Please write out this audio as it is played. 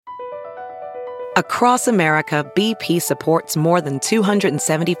Across America, BP supports more than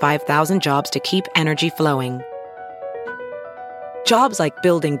 275,000 jobs to keep energy flowing. Jobs like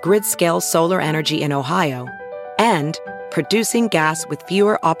building grid-scale solar energy in Ohio and producing gas with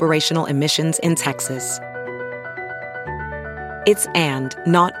fewer operational emissions in Texas. It's and,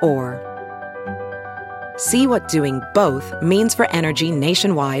 not or. See what doing both means for energy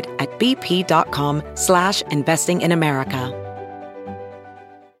nationwide at bp.com/investing in America.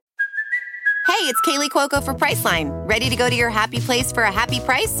 Hey, it's Kaylee Cuoco for Priceline. Ready to go to your happy place for a happy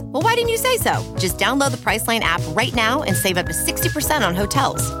price? Well, why didn't you say so? Just download the Priceline app right now and save up to 60% on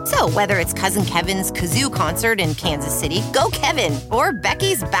hotels. So whether it's Cousin Kevin's Kazoo Concert in Kansas City, go Kevin, or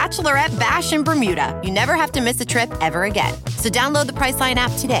Becky's Bachelorette Bash in Bermuda, you never have to miss a trip ever again. So download the Priceline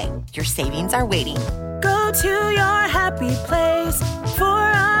app today. Your savings are waiting. Go to your happy place for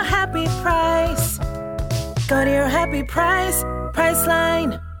a happy price. Go to your happy price,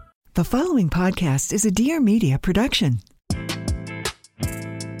 Priceline. The following podcast is a Dear Media production.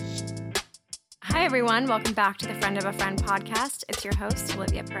 Hi, everyone. Welcome back to the Friend of a Friend podcast. It's your host,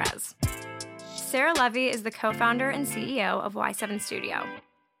 Olivia Perez. Sarah Levey is the co-founder and CEO of Y7 Studio.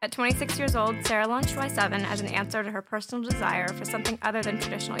 At 26 years old, Sarah launched Y7 as an answer to her personal desire for something other than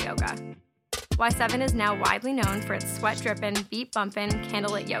traditional yoga. Y7 is now widely known for its sweat-dripping, beat-bumping,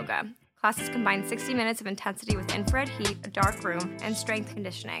 candlelit yoga. Classes combine 60 minutes of intensity with infrared heat, a dark room, and strength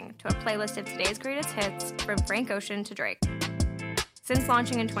conditioning to a playlist of today's greatest hits from Frank Ocean to Drake. Since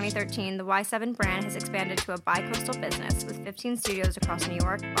launching in 2013, the Y7 brand has expanded to a bi-coastal business with 15 studios across New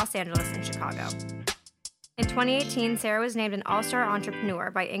York, Los Angeles, and Chicago. In 2018, Sarah was named an All-Star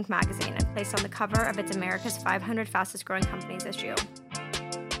Entrepreneur by Inc. magazine and placed on the cover of its America's 500 Fastest Growing Companies issue.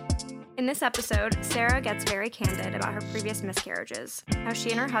 In this episode, Sarah gets very candid about her previous miscarriages, how she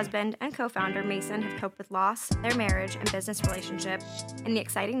and her husband and co-founder Mason have coped with loss, their marriage and business relationship, and the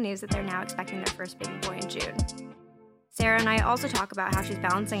exciting news that they're now expecting their first baby boy in June. Sarah and I also talk about how she's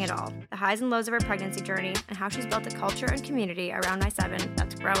balancing it all, the highs and lows of her pregnancy journey, and how she's built a culture and community around Y7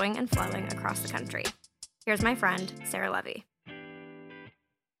 that's growing and flowing across the country. Here's my friend, Sarah Levey.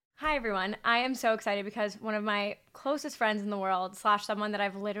 Hi, everyone. I am so excited because one of my closest friends in the world, / someone that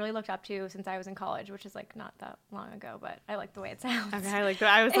I've literally looked up to since I was in college, which is like not that long ago, but I like the way it sounds. Okay, I like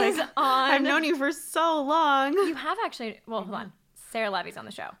that. I was like, I've known you for so long. You have actually, well, hold on. Sarah Levey's on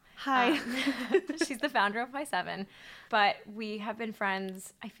the show. Hi. She's the founder of Y7, but we have been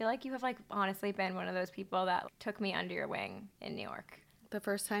friends. I feel like you have like honestly been one of those people that took me under your wing in New York. The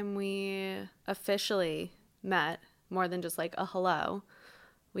first time we officially met, more than just like a hello,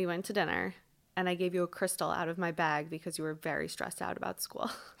 we went to dinner, and I gave you a crystal out of my bag because you were very stressed out about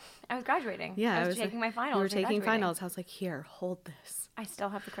school. I was graduating. Yeah, I was taking my finals. You were taking finals. I was like, here, hold this. I still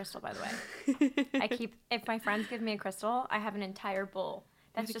have the crystal, by the way. If my friends give me a crystal, I have an entire bowl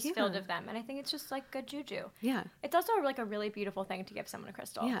that's just filled with them. And I think it's just like good juju. Yeah. It's also like a really beautiful thing to give someone a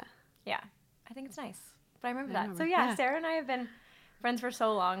crystal. Yeah. Yeah. I think it's nice. But I remember that. So yeah, Sarah and I have been friends for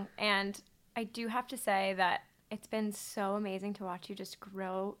so long. And I do have to say that it's been so amazing to watch you just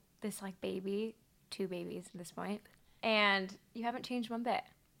grow this like baby, 2 babies at this point, and you haven't changed one bit.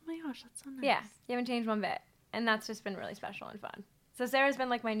 Oh my gosh, that's so nice. Yeah, you haven't changed one bit, and that's just been really special and fun. So Sarah's been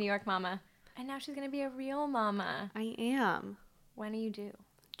like my New York mama, and now she's going to be a real mama. I am. When are you due?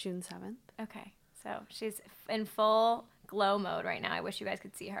 June 7th. Okay, so she's in full glow mode right now. I wish you guys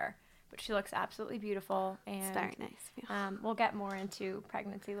could see her. But she looks absolutely beautiful. And it's very nice. Yeah. We'll get more into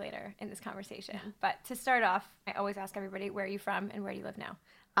pregnancy later in this conversation. Yeah. But to start off, I always ask everybody, where are you from and where do you live now?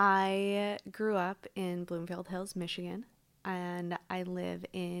 I grew up in Bloomfield Hills, Michigan, and I live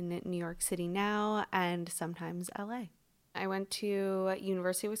in New York City now and sometimes LA. I went to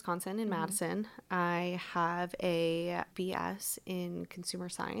University of Wisconsin in Madison. I have a BS in consumer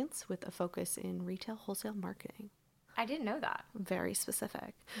science with a focus in retail wholesale marketing. I didn't know that. Very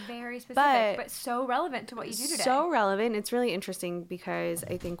specific. Very specific, but so relevant to what you do today. So relevant. It's really interesting because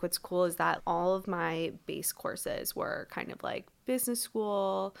I think what's cool is that all of my base courses were kind of like business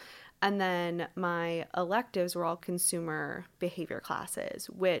school, and then my electives were all consumer behavior classes,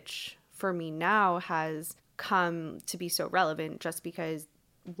 which for me now has come to be so relevant just because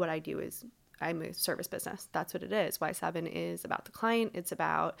what I do is I'm a service business. That's what it is. Y7 is about the client. It's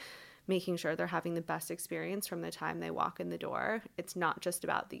about making sure they're having the best experience from the time they walk in the door. It's not just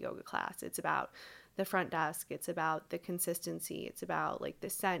about the yoga class. It's about the front desk. It's about the consistency. It's about like the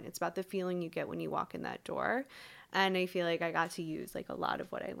scent. It's about the feeling you get when you walk in that door. And I feel like I got to use like a lot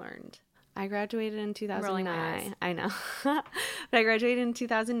of what I learned. I graduated in 2009. I know. But I graduated in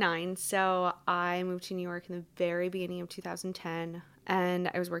 2009. So I moved to New York in the very beginning of 2010,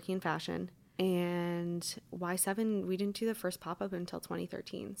 and I was working in fashion. And Y7, we didn't do the first pop-up until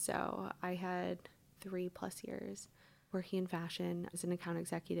 2013. So I had 3+ years working in fashion as an account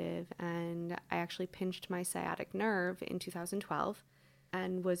executive. And I actually pinched my sciatic nerve in 2012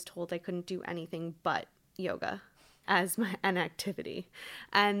 and was told I couldn't do anything but yoga as an activity.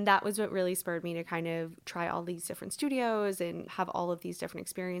 And that was what really spurred me to kind of try all these different studios and have all of these different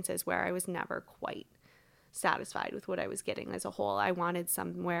experiences where I was never quite satisfied with what I was getting as a whole. I wanted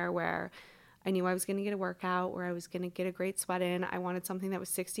somewhere where I knew I was going to get a workout, where I was going to get a great sweat in. I wanted something that was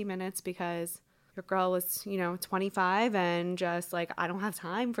 60 minutes because your girl was, 25 and just like, I don't have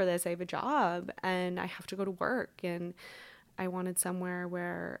time for this. I have a job and I have to go to work. And I wanted somewhere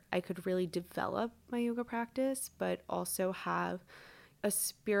where I could really develop my yoga practice, but also have a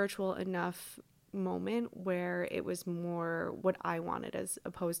spiritual enough moment where it was more what I wanted as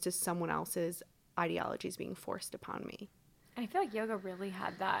opposed to someone else's ideologies being forced upon me. I feel like yoga really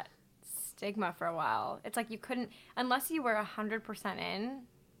had that stigma for a while. It's like you couldn't, unless you were 100% in,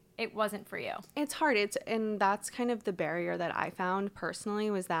 it wasn't for you. It's hard. And that's kind of the barrier that I found personally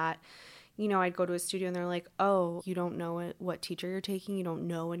was that, I'd go to a studio and they're like, oh, you don't know what teacher you're taking. You don't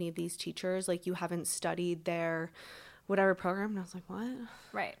know any of these teachers. Like you haven't studied their whatever program. And I was like, what?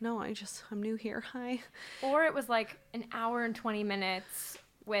 Right. No, I'm new here. Hi. Or it was like an hour and 20 minutes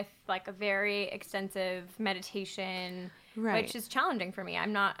with like a very extensive meditation, right, which is challenging for me.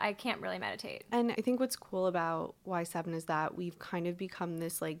 I can't really meditate. And I think what's cool about Y7 is that we've kind of become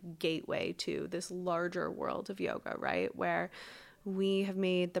this like gateway to this larger world of yoga, right? Where we have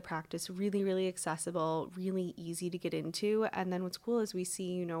made the practice really, really accessible, really easy to get into. And then what's cool is we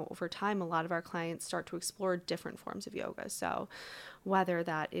see, over time, a lot of our clients start to explore different forms of yoga. So whether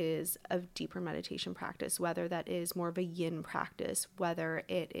that is a deeper meditation practice, whether that is more of a yin practice, whether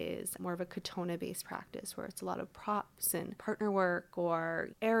it is more of a katona-based practice where it's a lot of props and partner work or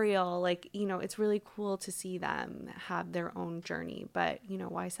aerial, it's really cool to see them have their own journey. But,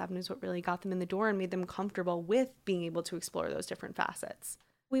 Y7 is what really got them in the door and made them comfortable with being able to explore those different facets.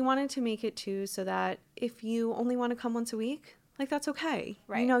 We wanted to make it too so that if you only want to come once a week, that's okay.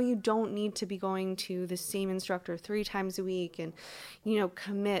 Right. You don't need to be going to the same instructor 3 times a week and,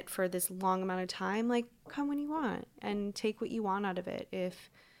 commit for this long amount of time. Come when you want and take what you want out of it. If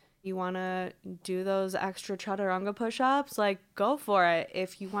you want to do those extra chaturanga push-ups, go for it.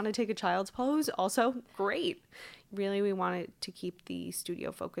 If you want to take a child's pose, also great. Really, we wanted to keep the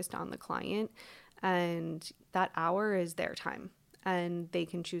studio focused on the client, and that hour is their time, and they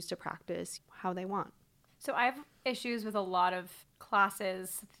can choose to practice how they want. So I have issues with a lot of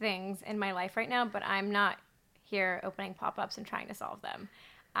classes, things in my life right now, but I'm not here opening pop-ups and trying to solve them.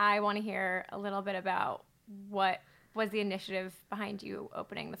 I want to hear a little bit about what was the initiative behind you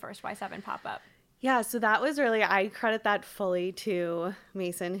opening the first Y7 pop-up. Yeah, so that was really, I credit that fully to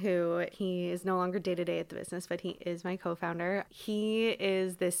Mason, who he is no longer day-to-day at the business, but he is my co-founder. He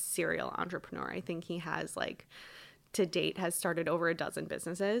is this serial entrepreneur. I think he has to date has started over a dozen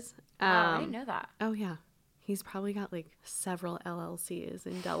businesses. Wow, I didn't know that. Oh yeah. He's probably got several LLCs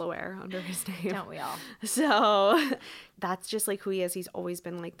in Delaware under his name. Don't we all? So that's just who he is. He's always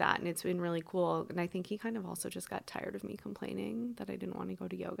been like that. And it's been really cool. And I think he kind of also just got tired of me complaining that I didn't want to go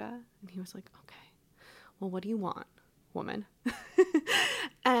to yoga. And he was like, okay, well, what do you want, woman?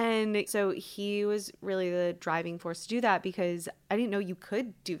 And so he was really the driving force to do that because I didn't know you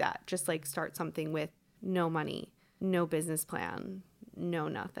could do that. Just start something with no money, no business plan, no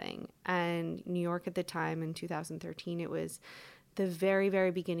nothing. And New York at the time in 2013, it was the very,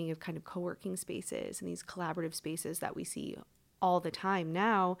 very beginning of kind of co-working spaces and these collaborative spaces that we see all the time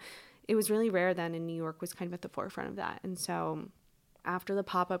now. It was really rare then, and New York was kind of at the forefront of that. And so after the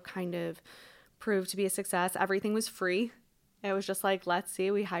pop-up kind of proved to be a success, everything was free. It was just let's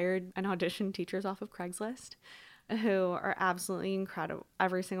see. We hired and auditioned teachers off of Craigslist who are absolutely incredible.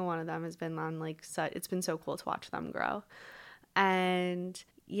 Every single one of them has been on it's been so cool to watch them grow. And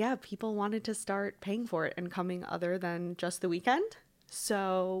yeah, people wanted to start paying for it and coming other than just the weekend.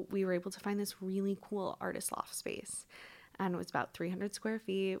 So we were able to find this really cool artist loft space. And it was about 300 square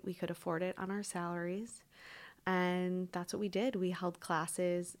feet. We could afford it on our salaries. And that's what we did. We held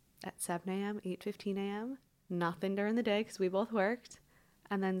classes at 7 a.m., 8:15 a.m., nothing during the day because we both worked.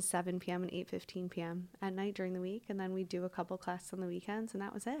 And then 7 p.m. and 8:15 p.m. at night during the week. And then we'd do a couple classes on the weekends, and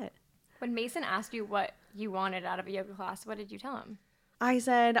that was it. When Mason asked you what you wanted out of a yoga class, what did you tell him? I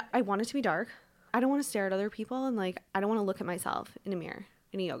said, I want it to be dark. I don't want to stare at other people, and I don't want to look at myself in a mirror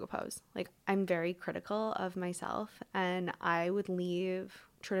in a yoga pose. I'm very critical of myself, and I would leave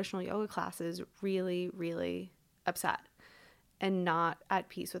traditional yoga classes really, really upset and not at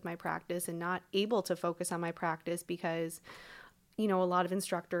peace with my practice and not able to focus on my practice because, you know, a lot of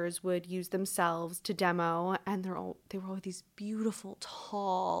instructors would use themselves to demo, and they were all these beautiful,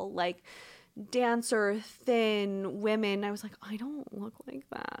 tall, like dancer, thin women. I was like, I don't look like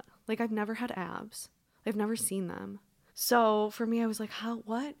that. Like, I've never had abs. I've never seen them. So for me, I was like,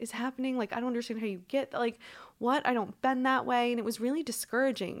 what is happening? Like, I don't understand how you get, like, what? I don't bend that way. And it was really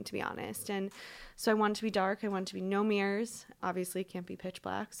discouraging, to be honest. And so I wanted to be dark. I wanted to be no mirrors. Obviously, it can't be pitch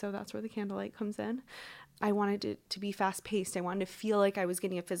black. So that's where the candlelight comes in. I wanted it to be fast paced. I wanted to feel like I was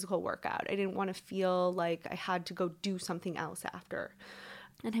getting a physical workout. I didn't want to feel like I had to go do something else after.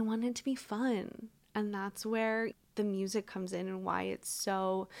 And I wanted it to be fun. And that's where the music comes in and why it's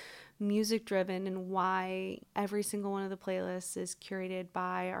so music driven and why every single one of the playlists is curated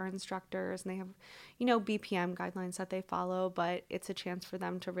by our instructors, and they have, you know, BPM guidelines that they follow, but it's a chance for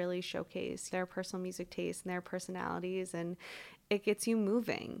them to really showcase their personal music taste and their personalities, and it gets you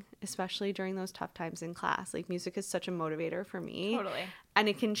moving, especially during those tough times in class. Like, music is such a motivator for me. Totally. And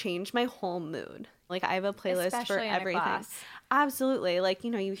it can change my whole mood. Like, I have a playlist Especially for in a everything. class. Absolutely. Like,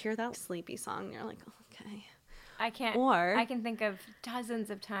 you know, you hear that sleepy song and you're like, okay. I can think of dozens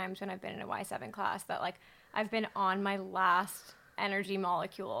of times when I've been in a Y7 class that, like, I've been on my last energy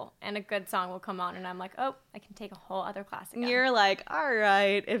molecule and a good song will come on and I'm like, oh, I can take a whole other class again. You're like, all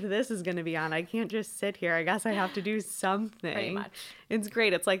right, if this is going to be on, I can't just sit here. I guess I have to do something. Pretty much. It's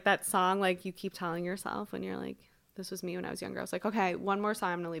great. It's like that song, like, you keep telling yourself when you're like, this was me when I was younger. I was like, okay, one more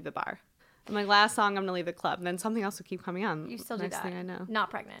song, I'm going to leave the bar. I'm like, last song, I'm going to leave the club. And then something else will keep coming on. You still do Next that. thing I know.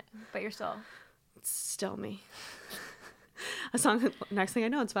 Not pregnant, but you're still. It's still me. A song, next thing I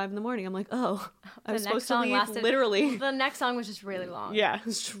know, it's 5 a.m. I'm like, oh, I was supposed to leave literally. The next song was just really long. Yeah, it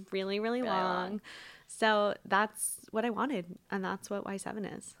was really, really long. So that's what I wanted, and that's what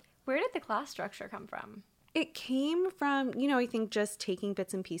Y7 is. Where did the class structure come from? It came from, you know, I think just taking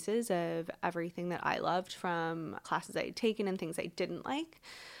bits and pieces of everything that I loved from classes I had taken and things I didn't like.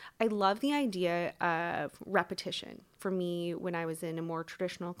 I love the idea of repetition. For me, when I was in a more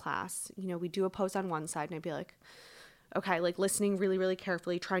traditional class, you know, we do a pose on one side and I'd be like, okay, like listening really, really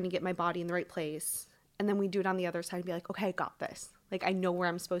carefully, trying to get my body in the right place. And then we do it on the other side and be like, okay, I got this. Like, I know where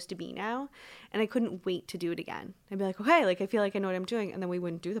I'm supposed to be now. And I couldn't wait to do it again. I'd be like, okay, like, I feel like I know what I'm doing. And then we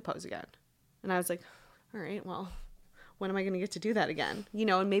wouldn't do the pose again. And I was like, all right, well, when am I going to get to do that again? You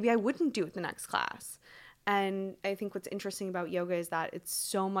know, and maybe I wouldn't do it the next class. And I think what's interesting about yoga is that it's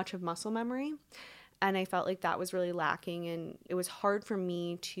so much of muscle memory. And I felt like that was really lacking. And it was hard for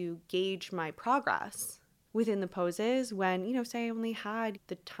me to gauge my progress within the poses when, you know, say I only had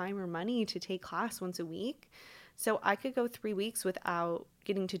the time or money to take class once a week. So I could go 3 weeks without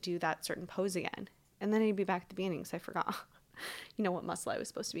getting to do that certain pose again. And then I'd be back at the beginning because I forgot, you know, what muscle I was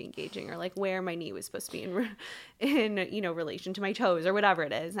supposed to be engaging or like where my knee was supposed to be in, you know, relation to my toes or whatever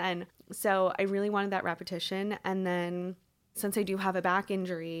it is. And so I really wanted that repetition. And then since I do have a back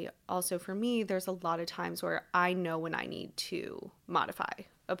injury, also for me, there's a lot of times where I know when I need to modify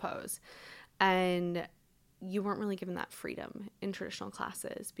a pose. And you weren't really given that freedom in traditional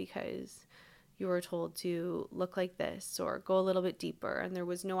classes because you were told to look like this or go a little bit deeper. And there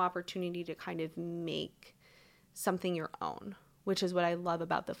was no opportunity to kind of make something your own, which is what I love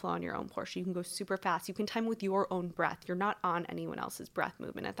about the flow on your own portion. You can go super fast. You can time with your own breath. You're not on anyone else's breath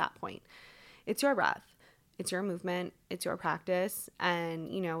movement at that point. It's your breath. It's your movement. It's your practice.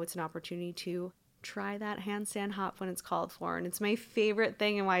 And, you know, it's an opportunity to try that handstand hop when it's called for. And it's my favorite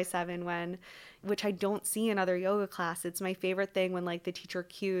thing in Y7 which I don't see in other yoga classes. It's my favorite thing when like the teacher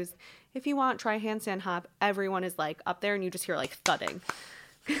cues, if you want, try handstand hop. Everyone is like up there and you just hear like thudding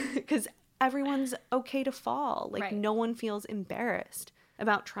because everyone's okay to fall. Like right. No one feels embarrassed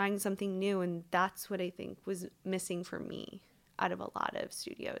about trying something new. And that's what I think was missing for me out of a lot of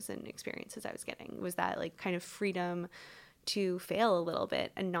studios and experiences I was getting, was that like kind of freedom to fail a little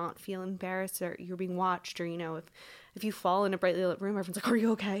bit and not feel embarrassed or you're being watched, or, you know, if you fall in a brightly lit room, everyone's like, are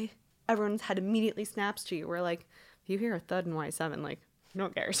you okay? Everyone's head immediately snaps to you. We're like, if you hear a thud in Y7, like, no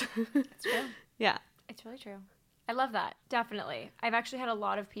one cares. It's true. Yeah. It's really true. I love that. Definitely. I've actually had a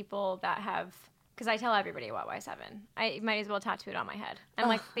lot of people that have, because I tell everybody about Y7. I might as well tattoo it on my head. I'm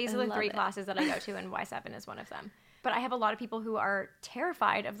like, these are the 3 classes that I go to, and Y7 is one of them. But I have a lot of people who are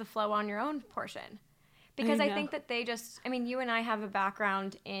terrified of the flow on your own portion. Because I think that they just, I mean, you and I have a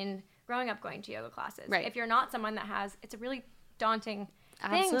background in growing up going to yoga classes. Right. If you're not someone that has, it's a really daunting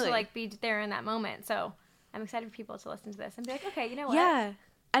thing to like be there in that moment. So I'm excited for people to listen to this and be like, okay, you know what? Yeah.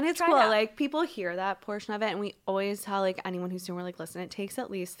 And it's Try cool. that. Like, people hear that portion of it, and we always tell like anyone who's doing, we're like, listen, it takes at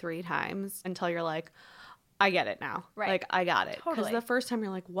least 3 times until you're like, I get it now. Right. Like, I got it. Totally. Because the first time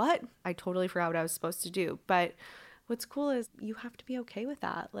you're like, what? I totally forgot what I was supposed to do. But what's cool is you have to be okay with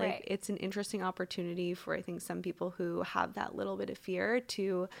that. Like, Right. it's an interesting opportunity for, I think, some people who have that little bit of fear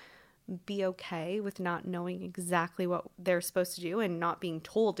to be okay with not knowing exactly what they're supposed to do and not being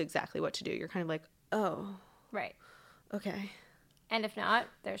told exactly what to do. You're kind of like, oh, Right. okay. And if not,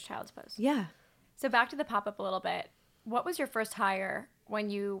 there's child's pose. Yeah. So back to the pop-up a little bit. What was your first hire when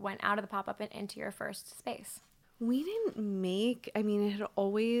you went out of the pop-up and into your first space? We didn't make, I mean, it had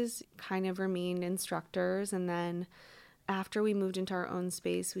always kind of remained instructors. And then after we moved into our own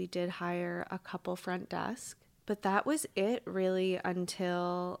space, we did hire a couple front desk. But that was it really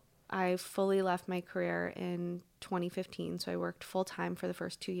until I fully left my career in 2015. So I worked full time for the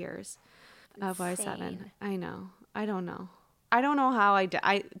first 2 years of Y7. Insane. I know. I don't know. I don't know how I did.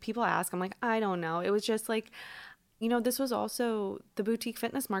 People ask, I'm like, I don't know. It was just like, you know, this was also, the boutique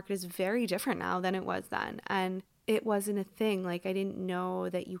fitness market is very different now than it was then. And it wasn't a thing. Like, I didn't know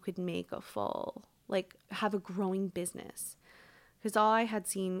that you could make a full, like, have a growing business. Because all I had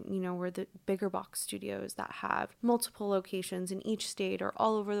seen, you know, were the bigger box studios that have multiple locations in each state or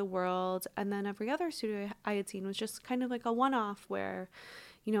all over the world. And then every other studio I had seen was just kind of like a one-off where,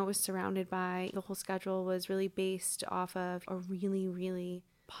 you know, it was surrounded by, the whole schedule was really based off of a really, really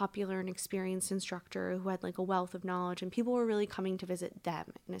popular and experienced instructor who had like a wealth of knowledge, and people were really coming to visit them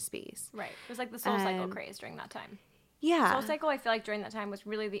in a space. Right. It was like the Soul Cycle craze during that time. Yeah. Soul Cycle, I feel like during that time was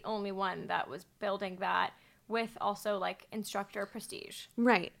really the only one that was building that with also like instructor prestige.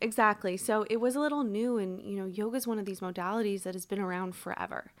 Right, exactly. So it was a little new, and you know, yoga is one of these modalities that has been around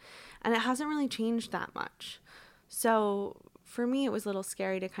forever, and it hasn't really changed that much. So for me, it was a little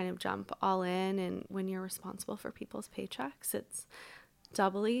scary to kind of jump all in, and when you're responsible for people's paychecks, it's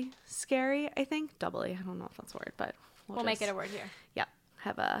doubly scary, I think. Doubly, I don't know if that's a word, but We'll make it a word here. Yeah,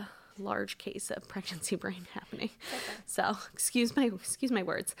 have a large case of pregnancy brain happening. Okay. So excuse my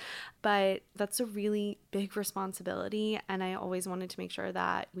words, but that's a really big responsibility, and I always wanted to make sure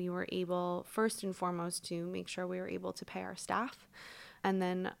that we were able, first and foremost, to make sure we were able to pay our staff, and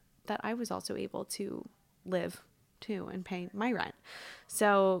then that I was also able to live too and pay my rent.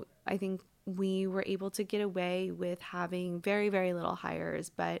 So I think we were able to get away with having very, very little hires,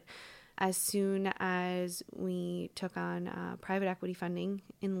 but as soon as we took on private equity funding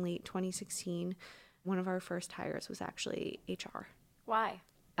in late 2016, one of our first hires was actually HR. Why?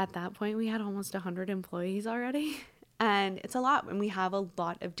 At that point, we had almost 100 employees already, and it's a lot. And we have a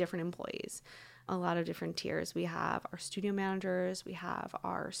lot of different employees, a lot of different tiers. We have our studio managers, we have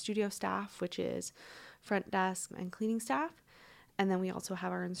our studio staff, which is front desk and cleaning staff. And then we also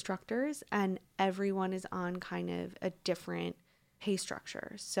have our instructors, and everyone is on kind of a different pay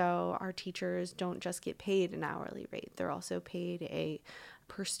structure. So our teachers don't just get paid an hourly rate. They're also paid a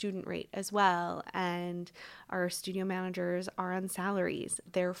per student rate as well. And our studio managers are on salaries.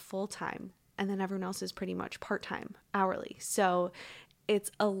 They're full-time. And then everyone else is pretty much part-time, hourly. So it's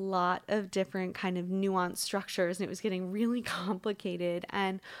a lot of different kind of nuanced structures, and it was getting really complicated.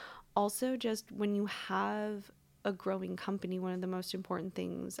 And also just when you have a growing company, one of the most important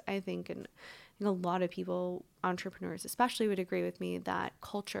things, I think, and a lot of people, entrepreneurs especially, would agree with me, that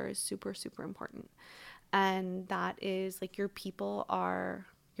culture is super, super important. And that is like, your people are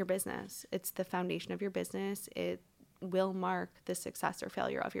your business. It's the foundation of your business. It will mark the success or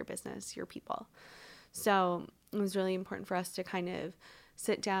failure of your business, your people. So it was really important for us to kind of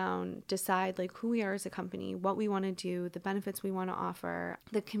sit down, decide like who we are as a company, what we want to do, the benefits we want to offer,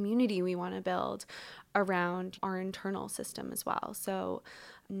 the community we want to build around our internal system as well. So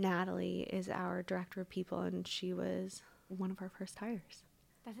Natalie is our director of people, and she was one of our first hires.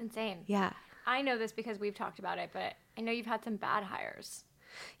 That's insane. Yeah. I know this because we've talked about it, but I know you've had some bad hires.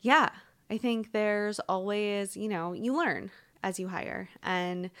 Yeah. I think there's always, you know, you learn as you hire.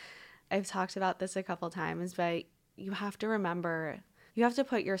 And I've talked about this a couple times, but you have to remember, you have to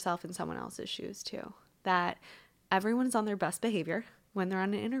put yourself in someone else's shoes too. That everyone is on their best behavior when they're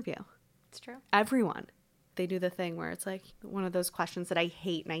on an interview. It's true. Everyone. They do the thing where it's like one of those questions that I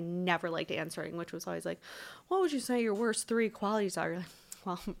hate and I never liked answering, which was always like, what would you say your worst 3 qualities are? You're like,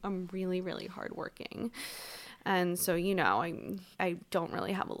 well, I'm really, really hardworking. And so, you know, I don't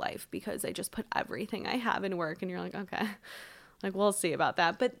really have a life because I just put everything I have in work. And you're like, okay, like, we'll see about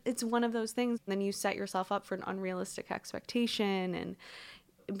that. But it's one of those things. Then you set yourself up for an unrealistic expectation. And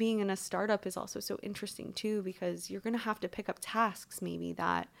being in a startup is also so interesting too, because you're going to have to pick up tasks maybe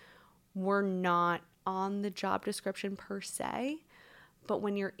that were not on the job description per se. But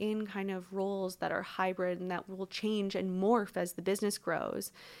when you're in kind of roles that are hybrid and that will change and morph as the business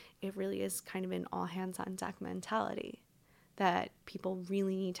grows, it really is kind of an all hands on deck mentality that people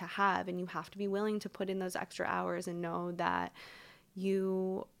really need to have. And you have to be willing to put in those extra hours and know that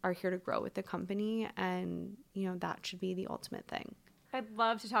you are here to grow with the company, and, you know, that should be the ultimate thing. I'd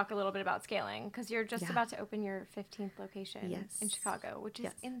love to talk a little bit about scaling because you're just about to open your 15th location in Chicago, which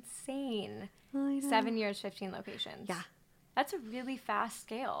is insane. I know. 7 years, 15 locations. Yeah. That's a really fast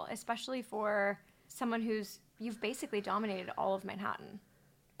scale, especially for someone you've basically dominated all of Manhattan.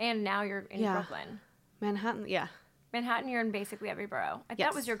 And now you're in Brooklyn. Manhattan, Manhattan, you're in basically every borough.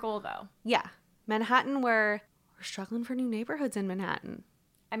 That was your goal, though. Yeah. Manhattan, we're struggling for new neighborhoods in Manhattan.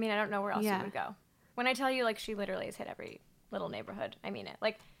 I mean, I don't know where else you would go. When I tell you, like, she literally has hit every little neighborhood, I mean it.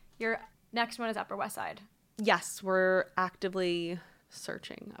 Like, your next one is Upper West Side. Yes, we're actively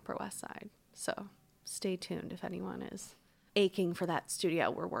searching Upper West Side. So stay tuned if anyone is aching for that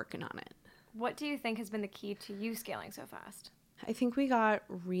studio. We're working on it. What do you think has been the key to you scaling so fast? I think we got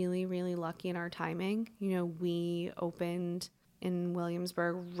really, really lucky in our timing. You know, we opened in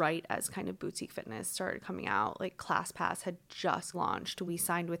Williamsburg right as kind of boutique fitness started coming out. Like, ClassPass had just launched. We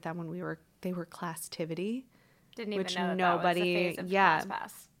signed with them when they were Classtivity. Didn't even which know nobody, that was the phase of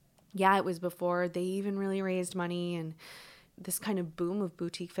ClassPass. Yeah, it was before they even really raised money, and this kind of boom of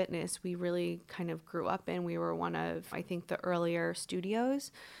boutique fitness we really kind of grew up in. We were one of, I think, the earlier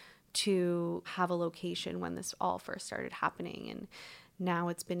studios to have a location when this all first started happening, and now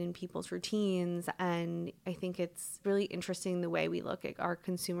it's been in people's routines. And I think it's really interesting the way we look at our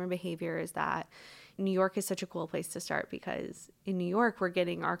consumer behavior is that New York is such a cool place to start, because in New York we're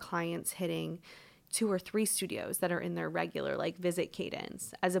getting our clients hitting 2 or 3 studios that are in their regular like visit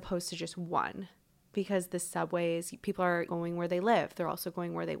cadence, as opposed to just one, because the subways, people are going where they live, they're also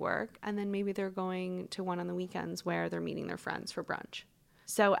going where they work, and then maybe they're going to one on the weekends where they're meeting their friends for brunch.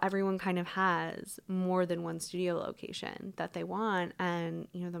 So everyone kind of has more than one studio location that they want, and,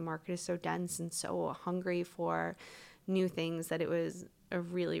 you know, the market is so dense and so hungry for new things that it was a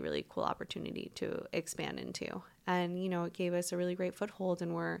really, really cool opportunity to expand into. And, you know, it gave us a really great foothold,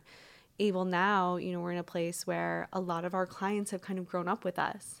 and we're able now, you know, we're in a place where a lot of our clients have kind of grown up with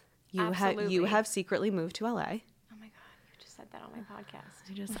us. You have secretly moved to LA. Oh my God, you just said that on my podcast.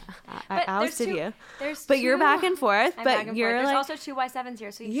 I ousted you. There's but you're back and forth. There's also 2 Y7s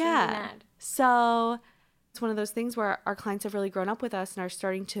here, so you shouldn't be mad. So it's one of those things where our clients have really grown up with us and are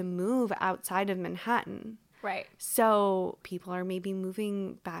starting to move outside of Manhattan. Right. So people are maybe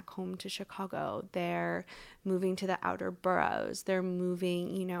moving back home to Chicago. They're moving to the outer boroughs. They're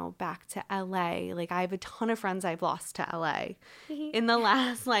moving, you know, back to LA. Like, I have a ton of friends I've lost to LA in the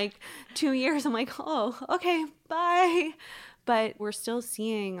last 2 years. I'm like, oh, okay, bye. But we're still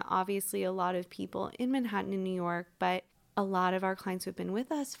seeing obviously a lot of people in Manhattan and New York, but a lot of our clients who've been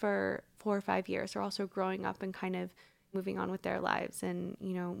with us for 4 or 5 years are also growing up and kind of moving on with their lives and,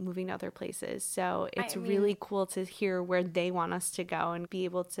 you know, moving to other places. So it's really cool to hear where they want us to go and be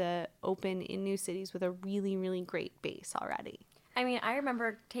able to open in new cities with a really, really great base already. I mean, I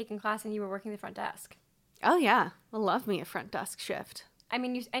remember taking class and you were working the front desk. Oh, yeah. I love me a front desk shift. I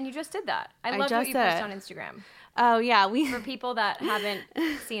mean, you just did that. I loved what you posted on Instagram. Oh, yeah. For people that haven't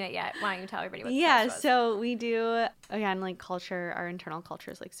seen it yet, why don't you tell everybody what the was? So we do, again, culture, our internal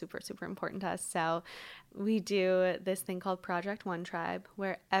culture is super, super important to us. So we do this thing called Project One Tribe,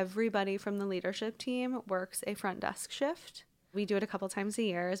 where everybody from the leadership team works a front desk shift. We do it a couple times a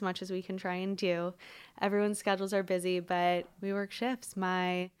year, as much as we can try and do. Everyone's schedules are busy, but we work shifts.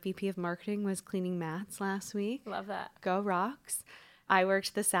 My VP of marketing was cleaning mats last week. Love that. Go Rocks. I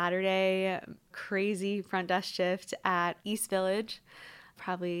worked the Saturday crazy front desk shift at East Village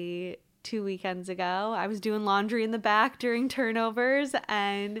probably 2 weekends ago. I was doing laundry in the back during turnovers,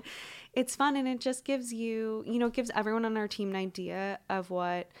 and it's fun, and it just gives you, it gives everyone on our team an idea of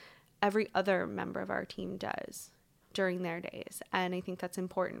what every other member of our team does during their days. And I think that's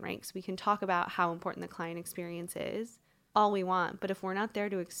important, right? Because we can talk about how important the client experience is all we want, but if we're not there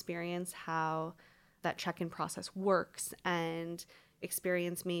to experience how that check-in process works and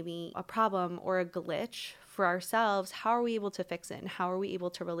experience maybe a problem or a glitch for ourselves, how are we able to fix it? And how are we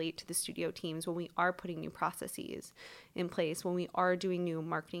able to relate to the studio teams when we are putting new processes in place, when we are doing new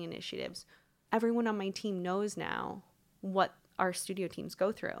marketing initiatives? Everyone on my team knows now what our studio teams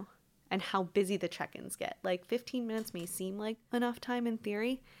go through and how busy the check-ins get. 15 minutes may seem like enough time in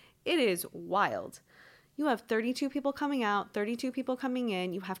theory. It is wild. You have 32 people coming out, 32 people coming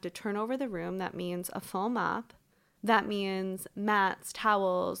in. You have to turn over the room. That means a full mop. That means mats,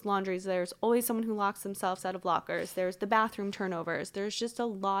 towels, laundries. There's always someone who locks themselves out of lockers. There's the bathroom turnovers. There's just a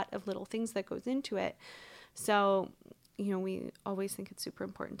lot of little things that goes into it. So, we always think it's super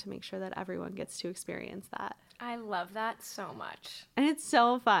important to make sure that everyone gets to experience that. I love that so much. And it's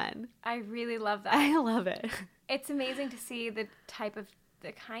so fun. I really love that. I love it. It's amazing to see the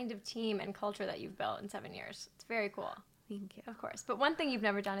kind of team and culture that you've built in 7 years. It's very cool. Thank you. Of course. But one thing you've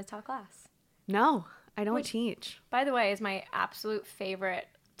never done is taught class. No, I don't Which, teach. By the way, is my absolute favorite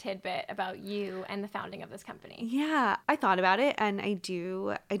tidbit about you and the founding of this company. Yeah, I thought about it, and I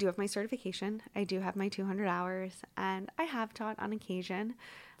do have my certification. I do have my 200 hours, and I have taught on occasion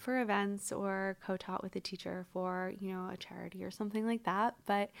for events or co-taught with a teacher for, a charity or something like that.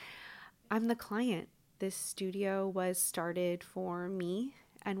 But I'm the client. This studio was started for me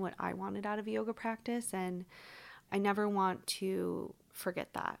and what I wanted out of yoga practice, and I never want to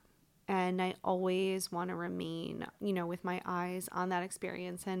forget that. And I always want to remain, with my eyes on that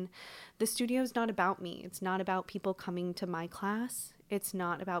experience. And the studio is not about me. It's not about people coming to my class. It's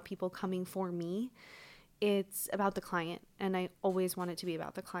not about people coming for me. It's about the client. And I always want it to be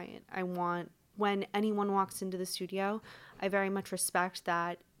about the client. I want, when anyone walks into the studio, I very much respect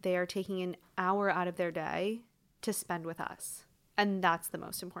that they are taking an hour out of their day to spend with us. And that's the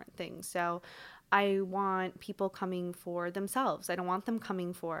most important thing. So I want people coming for themselves. I don't want them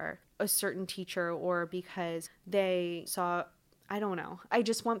coming for a certain teacher or because they saw, I don't know. I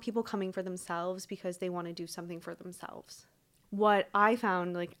just want people coming for themselves because they want to do something for themselves. What I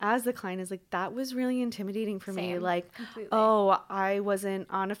found, as the client is, that was really intimidating for me. Completely. Oh, I wasn't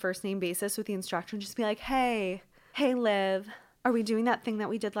on a first name basis with the instructor and just be like, hey, Liv, are we doing that thing that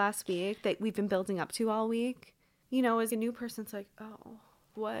we did last week that we've been building up to all week? As a new person, it's like, oh,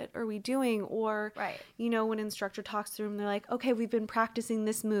 what are we doing? Or, right. When an instructor talks through them, they're like, okay, we've been practicing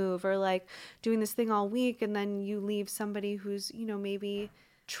this move or doing this thing all week. And then you leave somebody who's, maybe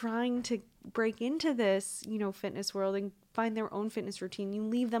trying to break into this, fitness world and find their own fitness routine. You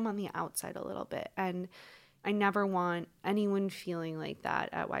leave them on the outside a little bit. And I never want anyone feeling like that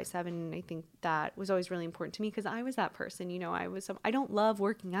at Y7. And I think that was always really important to me because I was that person. I don't love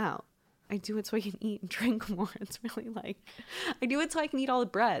working out. I do it so I can eat and drink more. It's really I do it so I can eat all the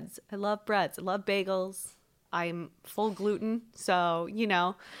breads. I love breads. I love bagels. I'm full gluten. So,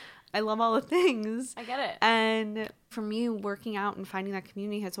 I love all the things. I get it. And for me, working out and finding that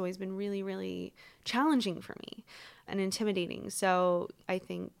community has always been really, really challenging for me and intimidating. So I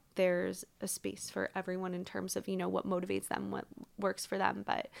think there's a space for everyone in terms of, what motivates them, what works for them.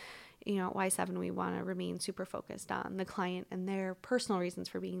 But at Y7, we want to remain super focused on the client and their personal reasons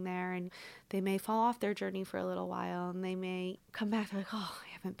for being there. And they may fall off their journey for a little while and they may come back like, oh, I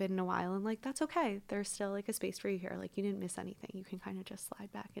haven't been in a while. And that's okay. There's still a space for you here. You didn't miss anything. You can kind of just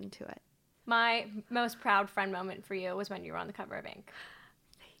slide back into it. My most proud friend moment for you was when you were on the cover of Inc.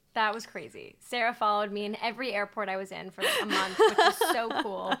 That was crazy. Sarah followed me in every airport I was in for a month, which was so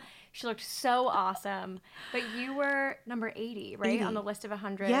cool. She looked so awesome. But you were number 80, right? 80. On the list of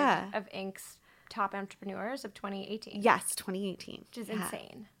 100 of Inc.'s top entrepreneurs of 2018. Yes, 2018. Which is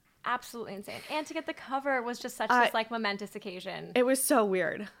insane. Absolutely insane. And to get the cover was just such this momentous occasion. It was so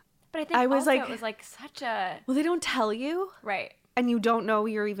weird. But I think it was such a... Well, they don't tell you. Right. And you don't know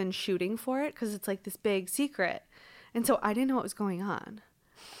you're even shooting for it because it's this big secret. And so I didn't know what was going on.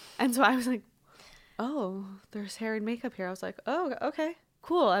 And so I was like, oh, there's hair and makeup here. I was like, oh, okay,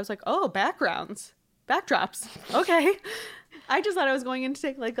 cool. I was like, oh, backgrounds, backdrops. Okay. I just thought I was going in to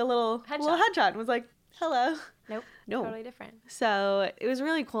take a little headshot and was like, hello. Nope. No. Totally different. So it was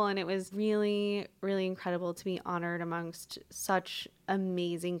really cool. And it was really, really incredible to be honored amongst such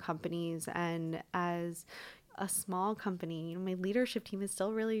amazing companies. And as a small company, my leadership team is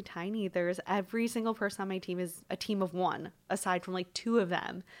still really tiny. There's every single person on my team is a team of one, aside from 2 of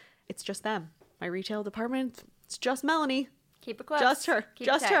them. It's just them. My retail department, it's just Melanie. Keep it close. Just her.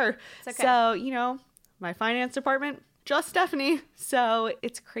 Just her. It's okay. So, my finance department, just Stephanie. So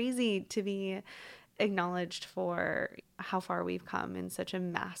it's crazy to be acknowledged for how far we've come in such a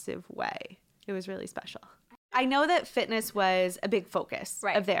massive way. It was really special. I know that fitness was a big focus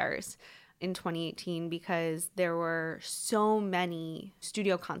of theirs in 2018 because there were so many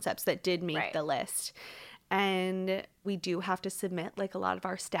studio concepts that did make the list. And we do have to submit a lot of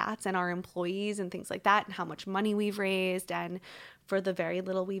our stats and our employees and things like that and how much money we've raised. And for the very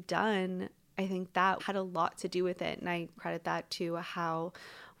little we've done, I think that had a lot to do with it. And I credit that to how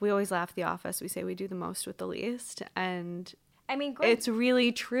we always laugh at the office. We say we do the most with the least. And I mean, it's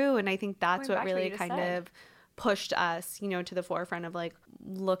really true. And I think that's what really kind of pushed us, to the forefront of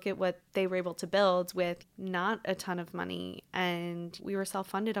look at what they were able to build with not a ton of money. And we were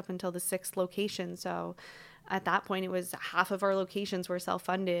self-funded up until the 6th location. So at that point, it was half of our locations were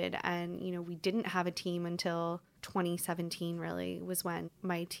self-funded. And, we didn't have a team until 2017 really was when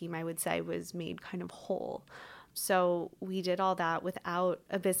my team, I would say, was made kind of whole. So we did all that without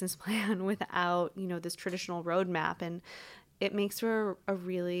a business plan, without, this traditional roadmap. And it makes for a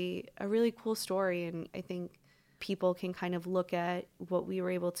really cool story. And I think people can kind of look at what we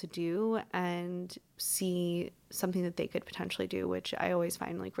were able to do and see something that they could potentially do, which I always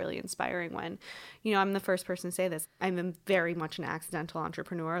find like really inspiring when, I'm the first person to say this. I'm very much an accidental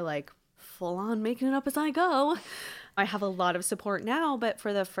entrepreneur, like full on making it up as I go. I have a lot of support now, but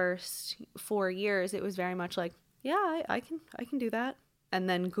for the first 4 years, it was very much like, yeah, I can do that. And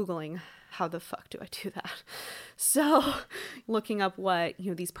then Googling, how the fuck do I do that? So looking up what,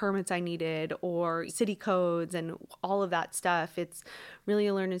 these permits I needed or city codes and all of that stuff, it's really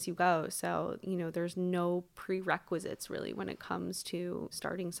a learn as you go. So, there's no prerequisites really when it comes to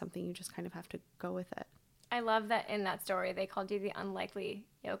starting something. You just kind of have to go with it. I love that in that story, they called you the unlikely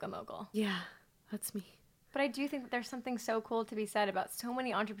yoga mogul. Yeah, that's me. But I do think that there's something so cool to be said about so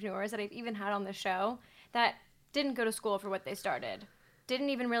many entrepreneurs that I've even had on the show that didn't go to school for what they started, didn't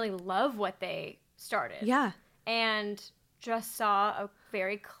even really love what they started. Yeah. And just saw a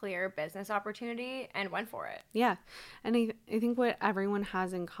very clear business opportunity and went for it. Yeah. And I think what everyone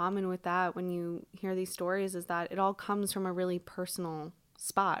has in common with that when you hear these stories is that it all comes from a really personal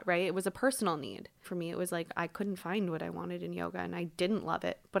spot, right? It was a personal need. For me, it was like I couldn't find what I wanted in yoga and I didn't love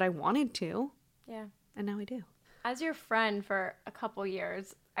it, but I wanted to. Yeah. And now I do. As your friend for a couple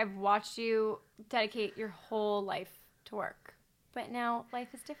years, I've watched you dedicate your whole life to work. But now life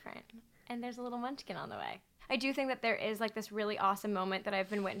is different and there's a little munchkin on the way. I do think that there is like this really awesome moment that I've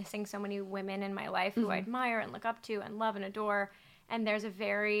been witnessing so many women in my life who I admire and look up to and love and adore. And there's a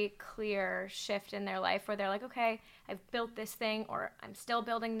very clear shift in their life where they're like, okay, I've built this thing or I'm still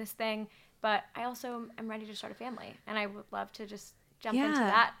building this thing, but I also am ready to start a family. And I would love to just jump into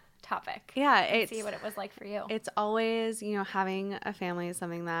that topic. Yeah. And see what it was like for you. It's always, having a family is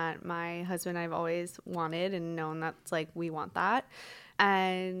something that my husband and I've always wanted and known that's like, we want that.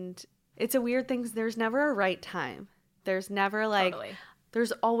 And it's a weird thing because there's never a right time. There's never like, Totally.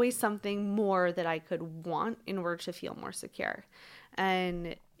 There's always something more that I could want in order to feel more secure.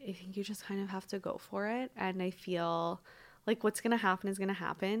 And I think you just kind of have to go for it. And I feel like what's going to happen is going to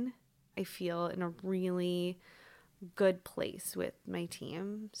happen. I feel in a really good place with my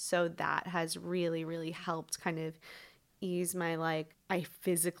team. So that has really, really helped kind of ease my like, I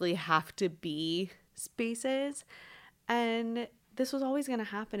physically have to be spaces. And this was always going to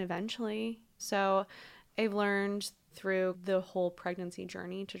happen eventually. So I've learned through the whole pregnancy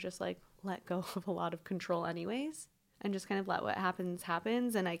journey to just like let go of a lot of control anyways and just kind of let what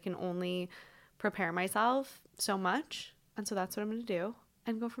happens. And I can only prepare myself so much. And so that's what I'm going to do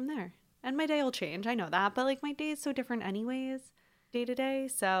and go from there. And my day will change. I know that. But like my day is so different anyways, day to day.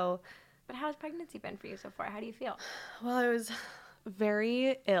 So. But how's pregnancy been for you so far? How do you feel? Well, I was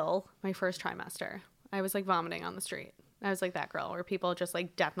very ill my first trimester. I was like vomiting on the street. I was like that girl where people just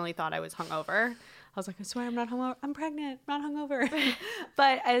like definitely thought I was hungover. I was like, I swear I'm not hungover. I'm pregnant, not hungover.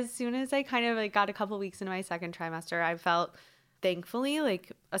 But as soon as I kind of like got a couple weeks into my second trimester, I felt thankfully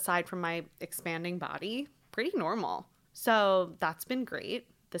like aside from my expanding body, pretty normal. So that's been great.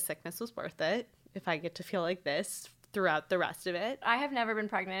 The sickness was worth it if I get to feel like this throughout the rest of it. I have never been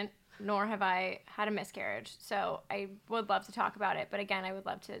pregnant, nor have I had a miscarriage. So I would love to talk about it. But again, I would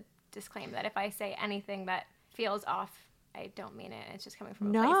love to disclaim that if I say anything that feels off, I don't mean it. It's just coming from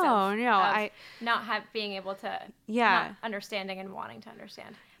a place of not being able to, not understanding and wanting to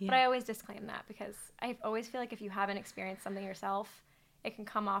understand. Yeah. But I always disclaim that because I always feel like if you haven't experienced something yourself, it can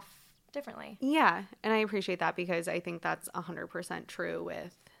come off differently. Yeah, and I appreciate that because I think that's 100% true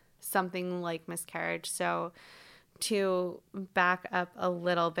with something like miscarriage. So to back up a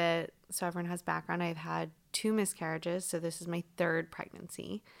little bit, so everyone has background, I've had 2 miscarriages. So this is my 3rd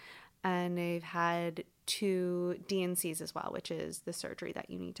pregnancy. And I've had 2 DNCs as well, which is the surgery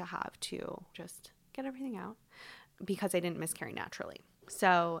that you need to have to just get everything out because I didn't miscarry naturally.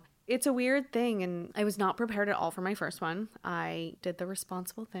 So it's a weird thing, and I was not prepared at all for my first one. I did the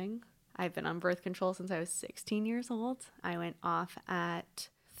responsible thing. I've been on birth control since I was 16 years old. I went off at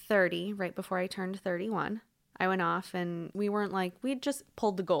 30, right before I turned 31. I went off and we weren't like, we had just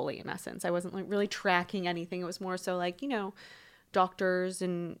pulled the goalie in essence. I wasn't like really tracking anything. It was more so like, doctors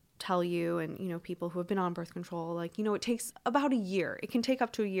and tell you and, people who have been on birth control, like, it takes about a year. It can take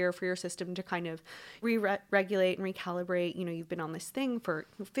up to a year for your system to kind of re-regulate and recalibrate. You've been on this thing for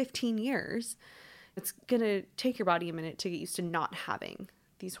 15 years. It's going to take your body a minute to get used to not having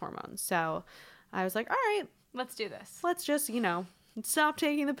these hormones. So I was like, all right, let's do this. Let's just, stop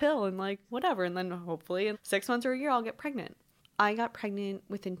taking the pill and like whatever. And then hopefully in 6 months or a year, I'll get pregnant. I got pregnant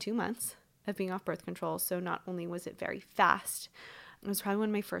within 2 months of being off birth control. So not only was it very fast, it was probably one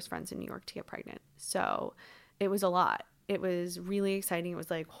of my first friends in New York to get pregnant. So it was a lot. It was really exciting. It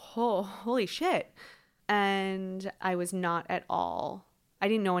was like, oh, holy shit. And I was not at all, I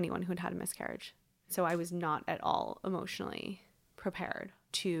didn't know anyone who had had a miscarriage. So I was not at all emotionally prepared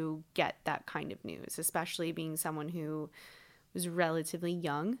to get that kind of news, especially being someone who was relatively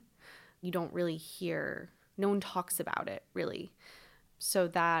young. You don't really hear, no one talks about it really. So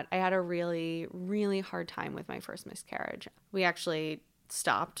that I had a really, really hard time with my first miscarriage. We actually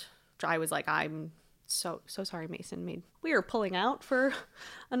stopped. I was like, I'm so sorry, Mason. We were pulling out for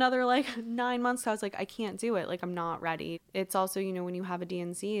another 9 months. So I was like, I can't do it. I'm not ready. It's also, when you have a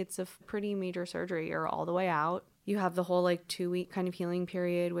DNC, it's a pretty major surgery. You're all the way out. You have the whole 2-week kind of healing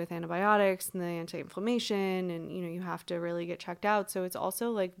period with antibiotics and the anti-inflammation, and you have to really get checked out. So it's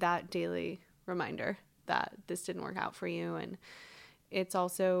also that daily reminder that this didn't work out for you. And it's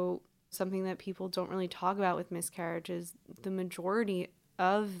also something that people don't really talk about with miscarriages. The majority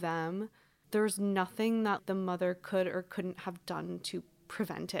of them, there's nothing that the mother could or couldn't have done to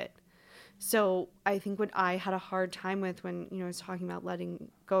prevent it. So I think what I had a hard time with when, I was talking about letting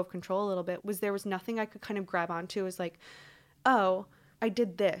go of control a little bit, was there was nothing I could kind of grab onto. It was oh, I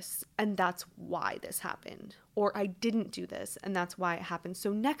did this and that's why this happened. Or I didn't do this and that's why it happened.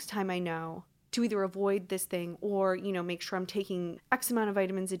 So next time I know to either avoid this thing or, make sure I'm taking X amount of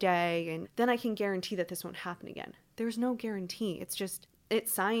vitamins a day, and then I can guarantee that this won't happen again. There's no guarantee.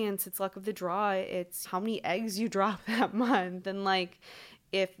 It's science. It's luck of the draw. It's how many eggs you drop that month. And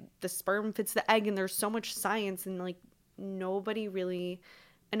if the sperm fits the egg, and there's so much science, and nobody really,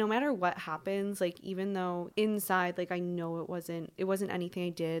 and no matter what happens, even though inside, I know it wasn't anything I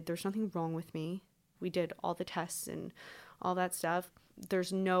did. There's nothing wrong with me. We did all the tests and all that stuff.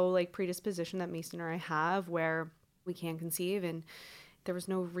 There's no predisposition that Mason or I have where we can't conceive, and there was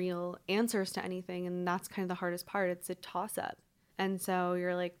no real answers to anything. And that's kind of the hardest part. It's a toss up. And so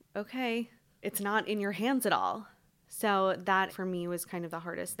you're okay, it's not in your hands at all. So that for me was kind of the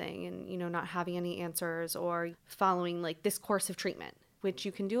hardest thing, and, not having any answers or following this course of treatment, which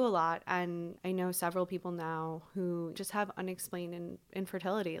you can do a lot. And I know several people now who just have unexplained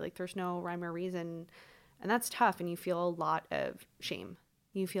infertility. There's no rhyme or reason. And that's tough. And you feel a lot of shame.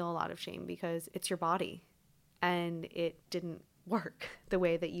 Because it's your body and it didn't work the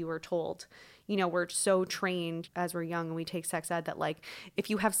way that you were told. We're so trained as we're young, and we take sex ed that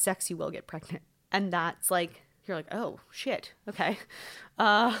if you have sex, you will get pregnant. And that's you're oh shit. Okay.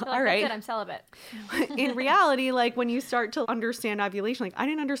 All right. I'm celibate. In reality, when you start to understand ovulation, I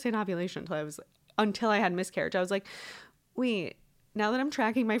didn't understand ovulation until I had miscarriage. I was wait, now that I'm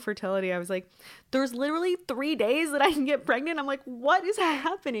tracking my fertility, I was there's literally 3 days that I can get pregnant. I'm what is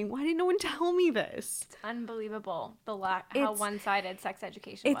happening? Why didn't no one tell me this? It's unbelievable how one-sided sex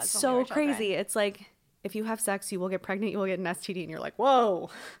education was. It's so crazy. It's if you have sex, you will get pregnant, you will get an STD, and you're whoa,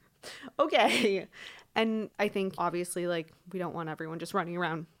 okay. And I think obviously we don't want everyone just running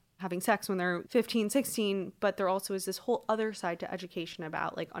around having sex when they're 15, 16, but there also is this whole other side to education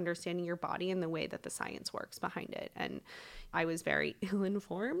about understanding your body and the way that the science works behind it. And I was very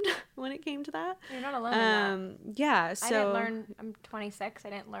ill-informed when it came to that. You're not alone in that. Yeah. So I didn't learn, I'm 26. I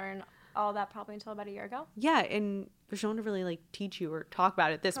didn't learn all that probably until about a year ago. Yeah. And there's no one to really teach you or talk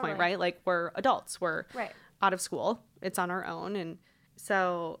about it at this point, right? We're adults. We're out of school. It's on our own. And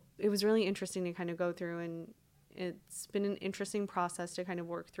so it was really interesting to kind of go through, and it's been an interesting process to kind of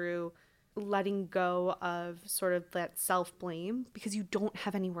work through letting go of sort of that self-blame, because you don't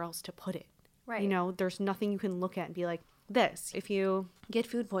have anywhere else to put it. Right. There's nothing you can look at and be this. If you get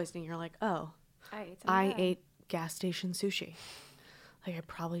food poisoning, you're oh, I ate gas station sushi.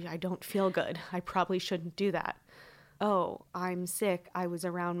 I don't feel good. I probably shouldn't do that. Oh, I'm sick. I was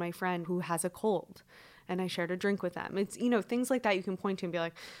around my friend who has a cold and I shared a drink with them. It's, things like that you can point to and be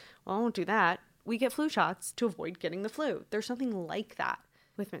well, I won't do that. We get flu shots to avoid getting the flu. There's something like that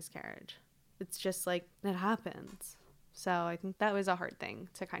with miscarriage. It's just it happens. So I think that was a hard thing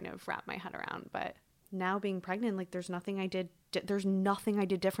to kind of wrap my head around. But now being pregnant, there's nothing I did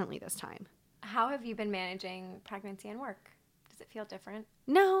differently this time. How have you been managing pregnancy and work? Does it feel different?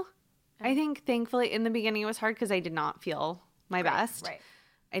 No. I think thankfully in the beginning it was hard because I did not feel my best. Right.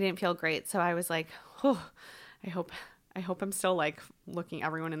 I didn't feel great. So I was oh, I hope I'm still looking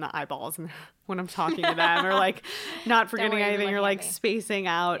everyone in the eyeballs and when I'm talking to them, or not forgetting anything, or spacing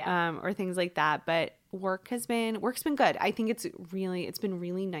out, or things like that. But work's been good. I think it's been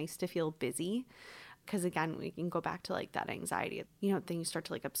really nice to feel busy, because again, we can go back to that anxiety, then you start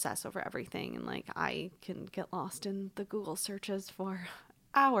to obsess over everything, and I can get lost in the Google searches for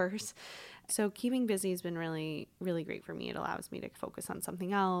hours. So keeping busy has been really, really great for me. It allows me to focus on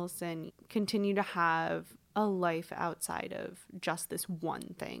something else and continue to have a life outside of just this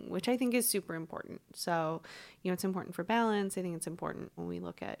one thing, which I think is super important. So, it's important for balance. I think it's important when we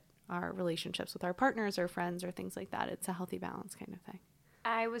look at our relationships with our partners or friends or things like that. It's a healthy balance kind of thing.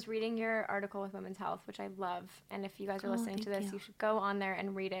 I was reading your article with Women's Health, which I love. And if you guys are listening to this, you should go on there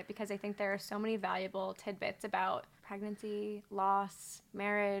and read it, because I think there are so many valuable tidbits about pregnancy, loss,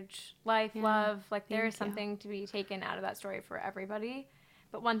 marriage, life, love. Like, there is something to be taken out of that story for everybody.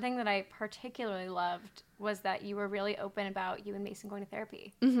 But one thing that I particularly loved was that you were really open about you and Mason going to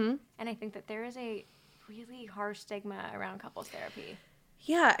therapy. Mm-hmm. And I think that there is a really harsh stigma around couples therapy.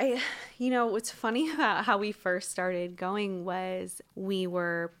 Yeah, what's funny about how we first started going was we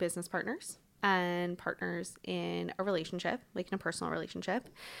were business partners and partners in a relationship, like in a personal relationship.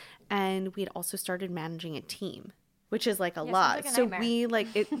 And we'd also started managing a team, which is like a lot. Like a so nightmare. we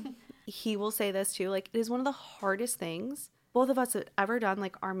like it. He will say this too. Like, it is one of the hardest things both of us had ever done.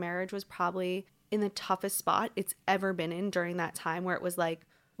 Like, our marriage was probably in the toughest spot it's ever been in during that time, where it was like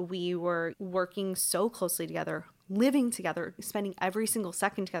we were working so closely together, living together, spending every single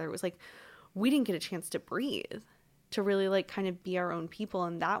second together. It was like we didn't get a chance to breathe, to really like kind of be our own people.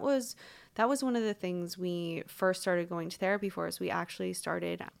 And that was one of the things we first started going to therapy for. Is we actually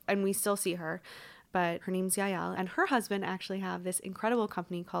started, and we still see her, but her name's Yael, and her husband actually have this incredible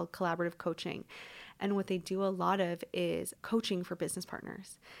company called Collaborative Coaching. And what they do a lot of is coaching for business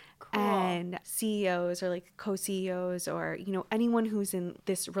partners. Cool. And CEOs or like co-CEOs, or, anyone who's in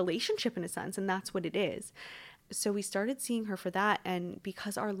this relationship in a sense. And that's what it is. So we started seeing her for that. And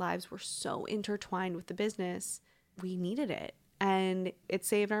because our lives were so intertwined with the business, we needed it. And it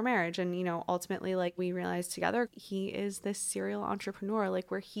saved our marriage. And, ultimately, like, we realized together, he is this serial entrepreneur,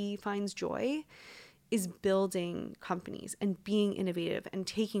 like, where he finds joy is building companies and being innovative and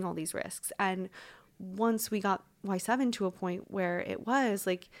taking all these risks. And once we got Y7 to a point where it was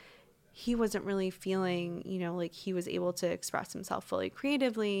like he wasn't really feeling, like he was able to express himself fully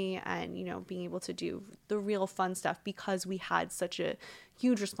creatively and, being able to do the real fun stuff, because we had such a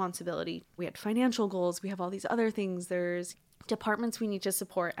huge responsibility. We had financial goals. We have all these other things. There's departments we need to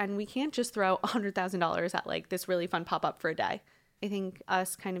support, and we can't just throw $100,000 at like this really fun pop-up for a day. I think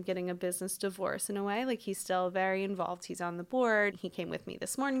us kind of getting a business divorce in a way, like, he's still very involved. He's on the board. He came with me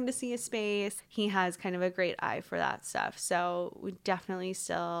this morning to see a space. He has kind of a great eye for that stuff. So we definitely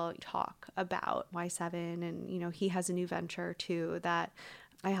still talk about Y7, and, he has a new venture too that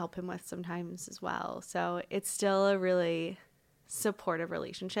I help him with sometimes as well. So it's still a really supportive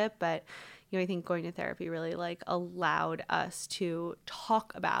relationship, but I think going to therapy really like allowed us to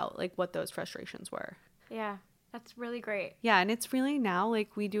talk about like what those frustrations were. Yeah. That's really great. Yeah, and it's really now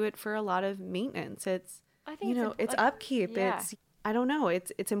like we do it for a lot of maintenance. It's, I think it's upkeep. Yeah. It's, I don't know.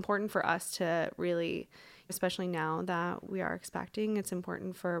 It's important for us to really, especially now that we are expecting, it's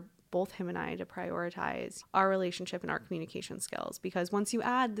important for both him and I to prioritize our relationship and our communication skills, because once you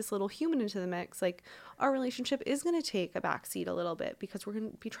add this little human into the mix, like, our relationship is going to take a backseat a little bit, because we're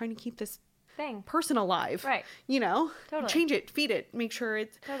going to be trying to keep this person alive, right? Totally. Change it, feed it, make sure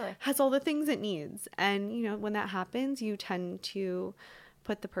it has all the things it needs. And when that happens, you tend to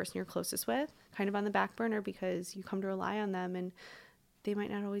put the person you're closest with kind of on the back burner, because you come to rely on them, and they might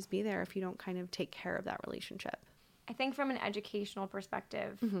not always be there if you don't kind of take care of that relationship. I think from an educational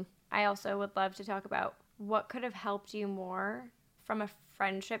perspective, I also would love to talk about what could have helped you more from a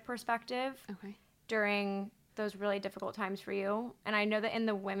friendship perspective during those really difficult times for you. And I know that in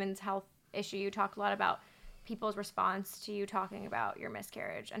the women's health issue, you talked a lot about people's response to you talking about your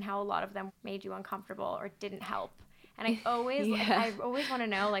miscarriage and how a lot of them made you uncomfortable or didn't help. And I always want to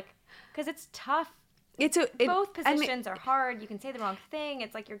know, like, because it's tough. Both positions are hard. You can say the wrong thing.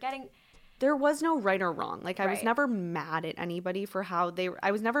 It's like there was no right or wrong. Like, I was never mad at anybody for how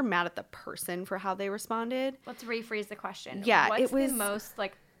I was never mad at the person for how they responded. Let's rephrase the question. Yeah,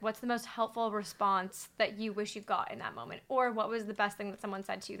 what's the most helpful response that you wish you got in that moment? Or what was the best thing that someone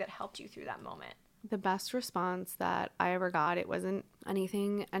said to you that helped you through that moment? The best response that I ever got, it wasn't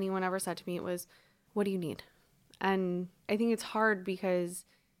anything anyone ever said to me. It was, what do you need? And I think it's hard because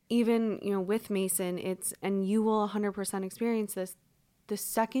even, with Mason, and you will 100% experience this, the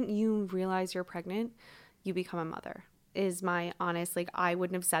second you realize you're pregnant, you become a mother, is my honest, like, I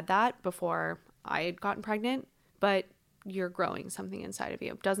wouldn't have said that before I had gotten pregnant, but you're growing something inside of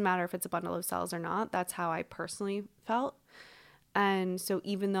you. It doesn't matter if it's a bundle of cells or not. That's how I personally felt. And so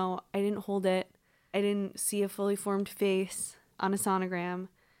even though I didn't hold it, I didn't see a fully formed face on a sonogram,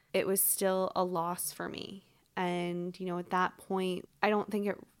 it was still a loss for me. And, at that point, I don't think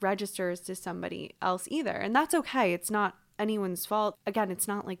it registers to somebody else either. And that's okay. It's not anyone's fault. Again, it's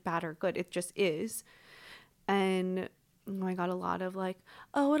not like bad or good. It just is. And I got a lot of like,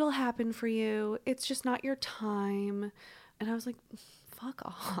 oh, it'll happen for you. It's just not your time. And I was like, fuck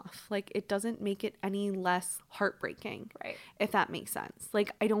off. Like, it doesn't make it any less heartbreaking. Right. If that makes sense.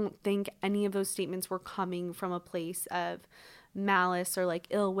 Like, I don't think any of those statements were coming from a place of malice or like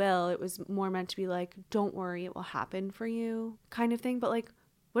ill will. It was more meant to be like, don't worry, it will happen for you kind of thing. But like,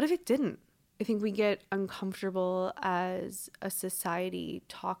 what if it didn't? I think we get uncomfortable as a society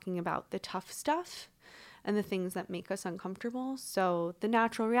talking about the tough stuff and the things that make us uncomfortable. So the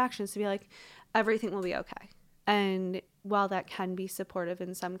natural reaction is to be like, everything will be okay. And while that can be supportive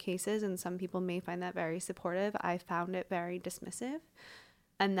in some cases, and some people may find that very supportive, I found it very dismissive.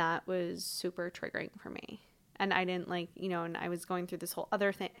 And that was super triggering for me. And I didn't like, and I was going through this whole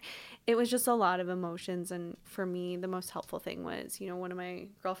other thing. It was just a lot of emotions. And for me, the most helpful thing was, one of my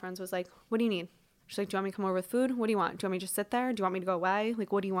girlfriends was like, what do you need? She's like, do you want me to come over with food? What do you want? Do you want me to just sit there? Do you want me to go away?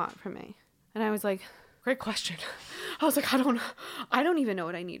 Like, what do you want from me? And I was like, great question. I was like, I don't even know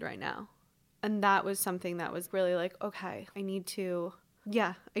what I need right now. And that was something that was really like, okay, I need to,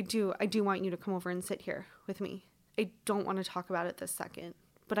 yeah, I do want you to come over and sit here with me. I don't want to talk about it this second,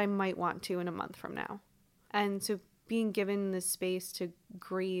 but I might want to in a month from now. And so being given the space to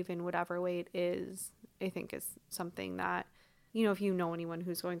grieve in whatever way it is, I think is something that, if you know anyone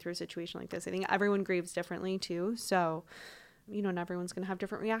who's going through a situation like this, I think everyone grieves differently too. So, not everyone's going to have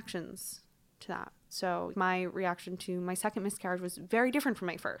different reactions to that. So my reaction to my second miscarriage was very different from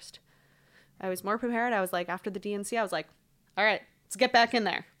my first. I was more prepared. I was like, after the DNC, I was like, all right, let's get back in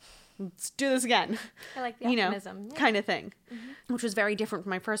there. Let's do this again. I like the optimism. Kind of thing, which was very different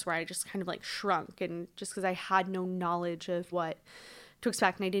from my first, where I just kind of like shrunk, and just because I had no knowledge of what to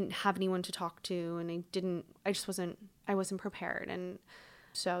expect, and I didn't have anyone to talk to, and I wasn't prepared. And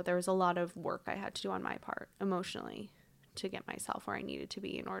so there was a lot of work I had to do on my part emotionally to get myself where I needed to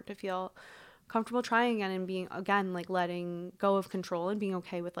be in order to feel comfortable trying again and being, again, like letting go of control and being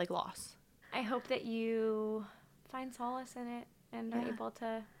okay with like loss. I hope that you find solace in it and are able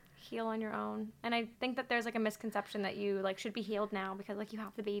to heal on your own. And I think that there's like a misconception that you like should be healed now because like you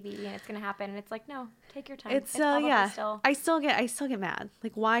have the baby and it's gonna happen. And it's like, no, take your time. It's still. I still get mad.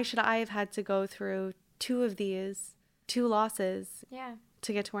 Like, why should I have had to go through two losses? Yeah.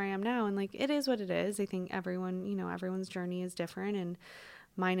 To get to where I am now? And like, it is what it is. I think everyone's journey is different, and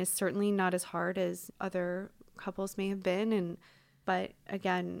mine is certainly not as hard as other couples may have been. But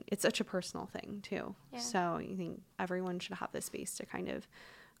again, it's such a personal thing too. Yeah. So I think everyone should have the space to kind of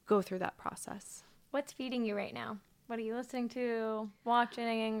go through that process. What's feeding you right now? What are you listening to,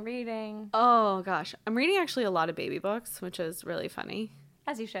 watching, reading? Oh gosh, I'm reading actually a lot of baby books, which is really funny.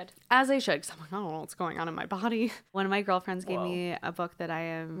 As you should. As I should, because I'm like, I don't know what's going on in my body. One of my girlfriends gave me a book that I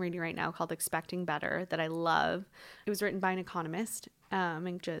am reading right now called Expecting Better that I love. It was written by an economist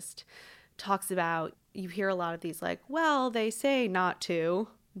and just talks about, you hear a lot of these like, well, they say not to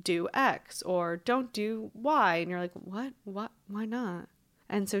do X or don't do Y. And you're like, what? Why not?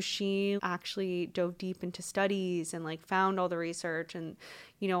 And so she actually dove deep into studies and like found all the research and,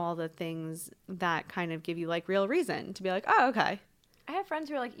 all the things that kind of give you like real reason to be like, oh, okay. I have friends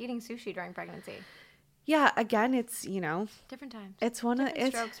who are like eating sushi during pregnancy. Yeah, again, it's, different times. It's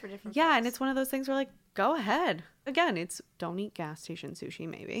strokes for different Yeah, folks. and it's one of those things where like, go ahead. Again, it's don't eat gas station sushi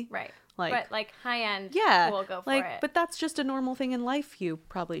maybe. Right. But like high end, we'll go for it. But that's just a normal thing in life you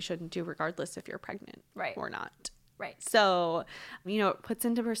probably shouldn't do regardless if you're pregnant or not. Right. So, it puts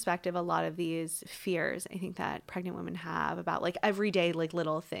into perspective a lot of these fears I think that pregnant women have about like everyday like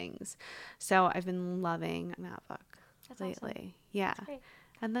little things. So I've been loving that book. That's lately. Awesome. Yeah. That's great.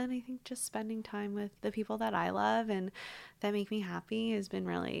 And then I think just spending time with the people that I love and that make me happy has been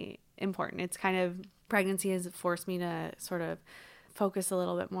really important. It's kind of, pregnancy has forced me to sort of focus a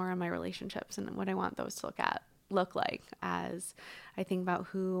little bit more on my relationships and what I want those to look like as I think about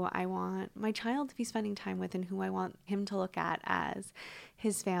who I want my child to be spending time with and who I want him to look at as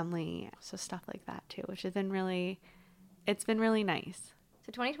his family. So stuff like that too, which has been really nice.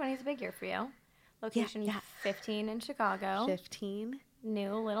 So 2020 is a big year for you. Location 15 in Chicago. 15.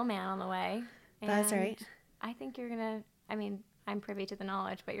 New little man on the way. That's right. I think you're going to, I'm privy to the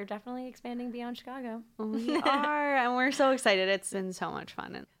knowledge, but you're definitely expanding beyond Chicago. We are, and we're so excited. It's been so much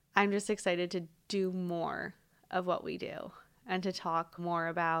fun. And I'm just excited to do more of what we do and to talk more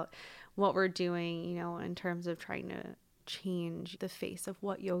about what we're doing, in terms of trying to change the face of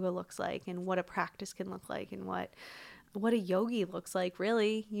what yoga looks like and what a practice can look like and what a yogi looks like,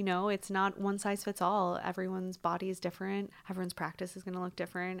 really. It's not one size fits all. Everyone's body is different. Everyone's practice is going to look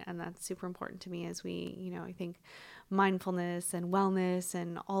different. And that's super important to me as we, I think mindfulness and wellness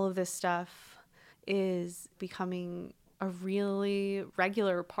and all of this stuff is becoming a really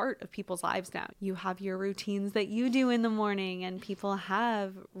regular part of people's lives now. You have your routines that you do in the morning, and people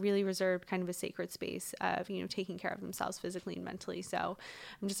have really reserved kind of a sacred space of, taking care of themselves physically and mentally. So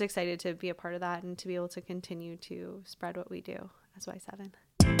I'm just excited to be a part of that and to be able to continue to spread what we do as Y7.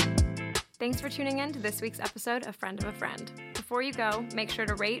 Thanks for tuning in to this week's episode of Friend of a Friend. before you go, make sure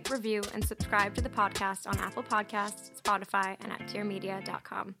to rate, review, and subscribe to the podcast on Apple Podcasts, Spotify, and at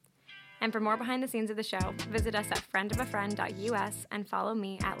dearmedia.com. And for more behind the scenes of the show, visit us at friendofafriend.us and follow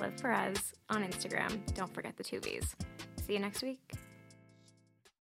me at Liv Perez on Instagram. Don't forget the 2 V's. See you next week.